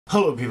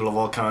Hello people of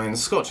all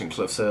kinds, Scorching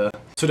here.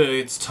 Today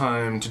it's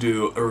time to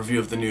do a review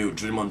of the new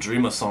Dream on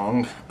Dreamer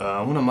song,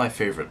 one of my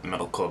favorite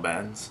metalcore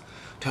bands,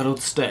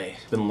 titled Stay.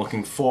 Been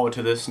looking forward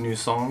to this new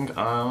song.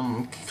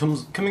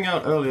 Coming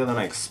out earlier than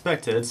I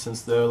expected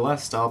since their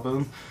last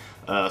album,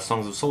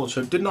 Songs of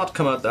Solitude, did not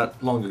come out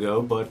that long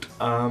ago, but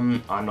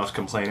I'm not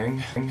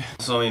complaining.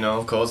 So,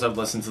 of course I've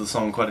listened to the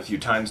song quite a few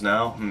times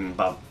now,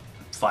 about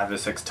 5 or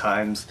 6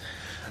 times,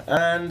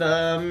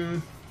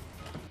 and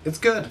it's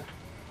good.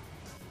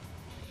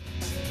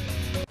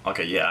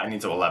 Okay, yeah, I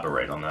need to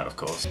elaborate on that, of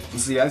course.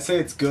 See, I say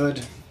it's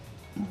good,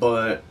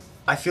 but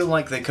I feel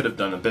like they could have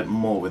done a bit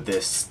more with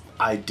this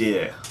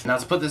idea. Now,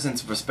 to put this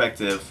into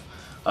perspective,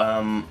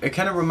 it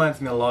kind of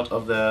reminds me a lot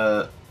of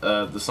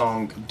the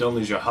song Don't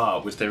Lose Your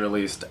Heart, which they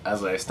released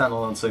as a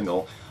standalone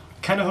single.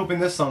 Kind of hoping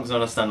this song's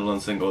not a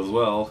standalone single as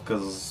well,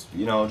 because,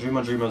 Dream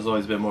on Dreamer has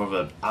always been more of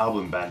an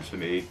album band for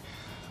me.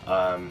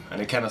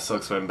 And it kind of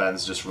sucks when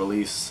bands just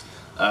release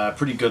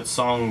pretty good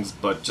songs,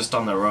 but just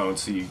on their own,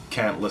 so you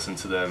can't listen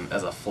to them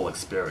as a full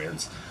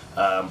experience.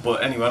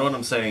 But anyway, what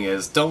I'm saying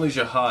is, Don't Lose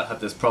Your Heart had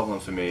this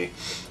problem for me.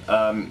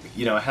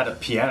 It had a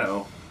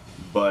piano,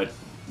 but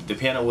the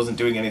piano wasn't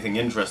doing anything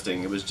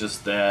interesting. It was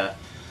just there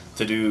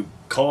to do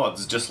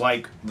chords, just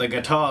like the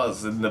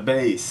guitars and the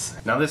bass.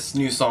 Now this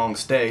new song,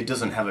 Stay,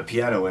 doesn't have a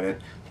piano in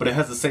it, but it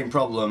has the same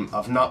problem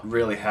of not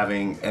really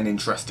having an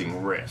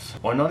interesting riff.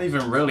 Or not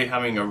even really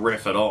having a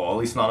riff at all, at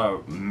least not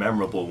a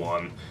memorable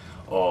one,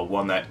 or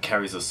one that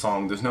carries a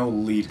song. There's no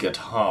lead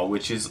guitar,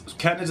 which is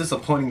kind of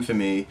disappointing for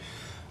me,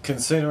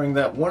 considering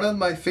that one of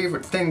my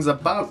favorite things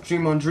about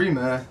Dream on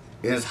Dreamer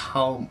is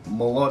how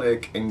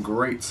melodic and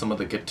great some of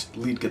the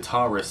lead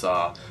guitar riffs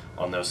are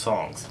on those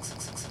songs.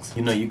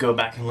 You go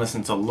back and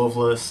listen to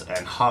Loveless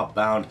and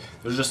Heartbound,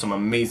 there's just some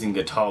amazing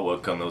guitar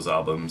work on those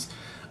albums.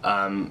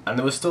 And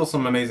there was still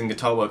some amazing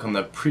guitar work on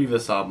the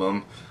previous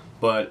album,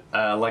 but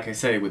like I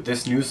say, with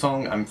this new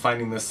song, I'm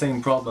finding the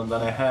same problem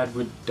that I had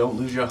with Don't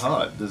Lose Your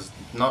Heart. There's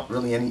not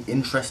really any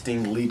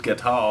interesting lead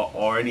guitar,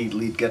 or any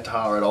lead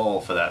guitar at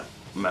all, for that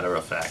matter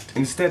of fact.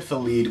 Instead, for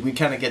lead, we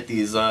kind of get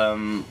these,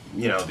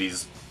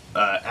 these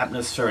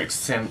atmospheric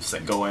synths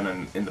that go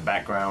in the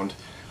background,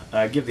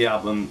 give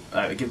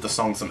the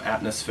song some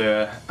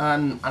atmosphere,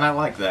 and I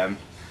like them.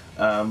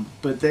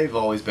 But they've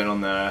always been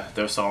on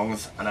their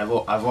songs, and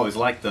I've always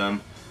liked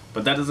them.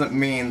 But that doesn't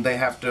mean they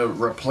have to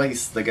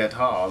replace the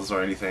guitars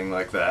or anything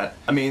like that.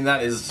 I mean,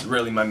 that is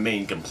really my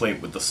main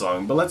complaint with the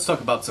song, but let's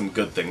talk about some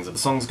good things. The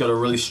song's got a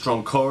really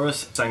strong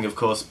chorus, sang of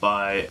course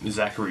by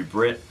Zachary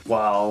Britt,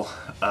 while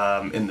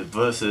in the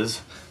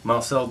verses,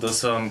 Marcel does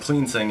some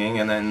clean singing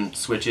and then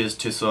switches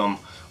to some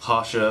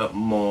harsher,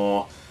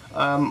 more,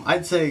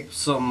 I'd say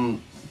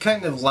some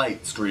kind of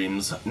light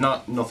screams,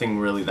 nothing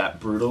really that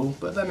brutal,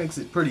 but that makes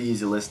it pretty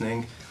easy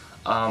listening.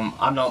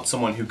 I'm not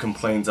someone who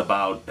complains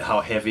about how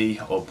heavy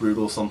or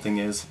brutal something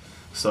is,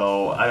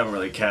 so I don't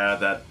really care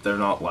that they're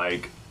not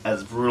like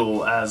as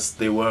brutal as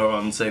they were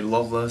on, say,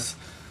 Loveless.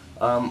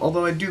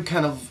 Although I do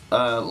kind of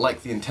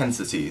like the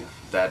intensity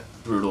that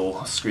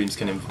brutal screams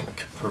can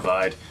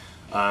provide.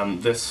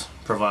 This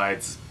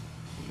provides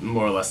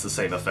more or less the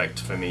same effect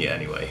for me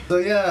anyway. So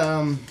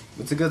yeah,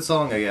 it's a good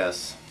song, I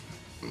guess.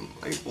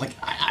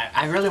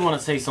 I really want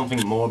to say something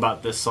more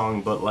about this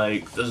song, but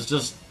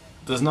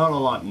there's not a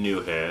lot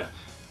new here,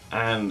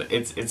 and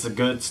it's a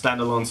good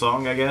standalone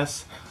song, I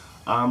guess,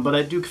 but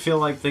I do feel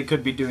like they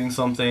could be doing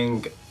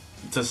something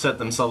to set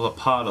themselves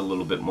apart a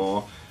little bit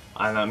more.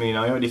 And I mean,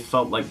 I already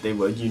felt like they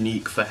were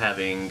unique for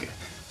having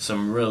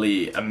some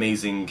really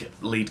amazing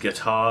lead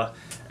guitar,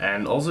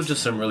 and also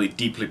just some really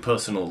deeply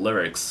personal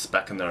lyrics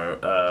back in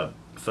their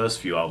first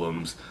few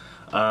albums.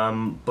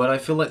 But I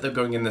feel like they're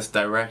going in this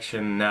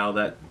direction now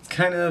that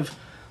kind of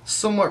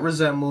somewhat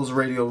resembles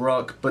radio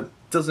rock, but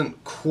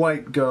doesn't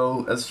quite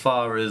go as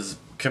far as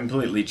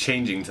completely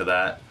changing to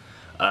that,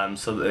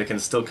 so that they can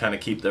still kind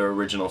of keep their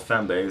original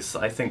fan base.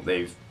 I think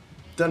they've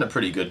done a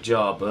pretty good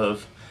job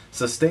of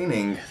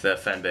sustaining their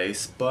fan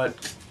base,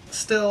 but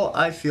still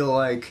I feel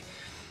like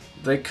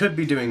they could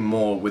be doing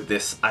more with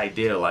this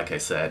idea, like I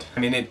said.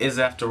 I mean, it is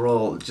after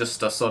all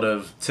just a sort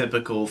of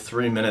typical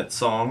 3-minute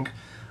song,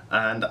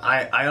 and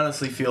I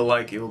honestly feel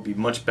like it will be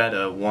much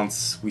better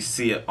once we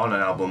see it on an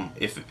album,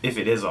 if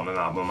it is on an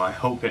album. I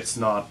hope it's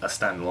not a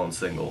standalone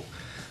single,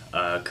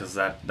 because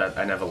that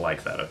I never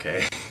like that,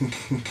 okay?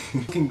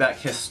 Looking back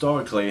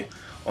historically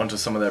onto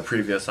some of their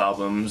previous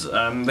albums,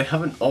 they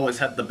haven't always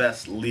had the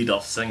best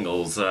lead-off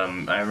singles.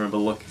 I remember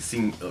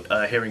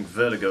hearing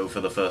Vertigo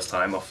for the first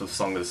time off of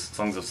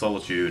Songs of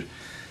Solitude,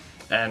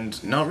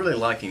 and not really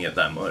liking it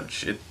that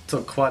much. It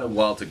took quite a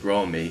while to grow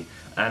on me.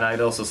 And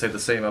I'd also say the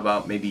same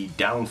about maybe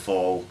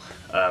Downfall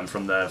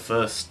from their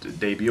first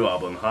debut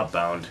album,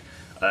 Heartbound.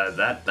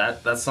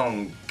 That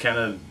song kind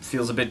of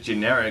feels a bit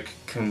generic,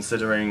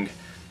 considering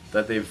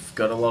that they've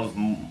got a lot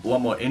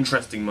more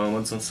interesting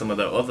moments on some of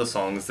their other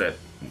songs that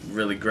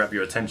really grab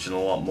your attention a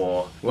lot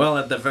more. Well,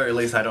 at the very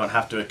least, I don't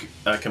have to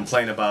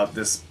complain about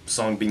this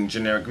song being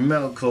generic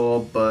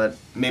metalcore, but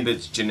maybe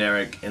it's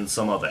generic in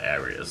some other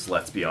areas,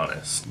 let's be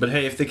honest. But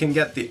hey, if they can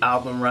get the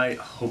album right,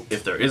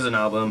 if there is an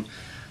album,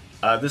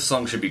 this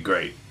song should be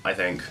great, I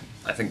think.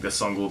 I think this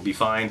song will be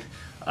fine.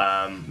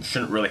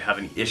 Shouldn't really have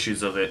any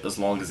issues of it as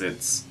long as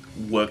it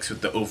works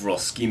with the overall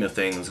scheme of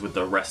things with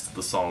the rest of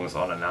the songs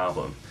on an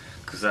album.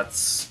 Because that's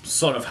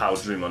sort of how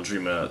Dream on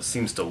Dreamer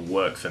seems to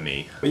work for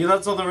me. But yeah,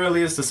 that's all there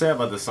really is to say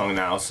about this song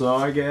now, so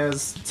I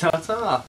guess ta-ta!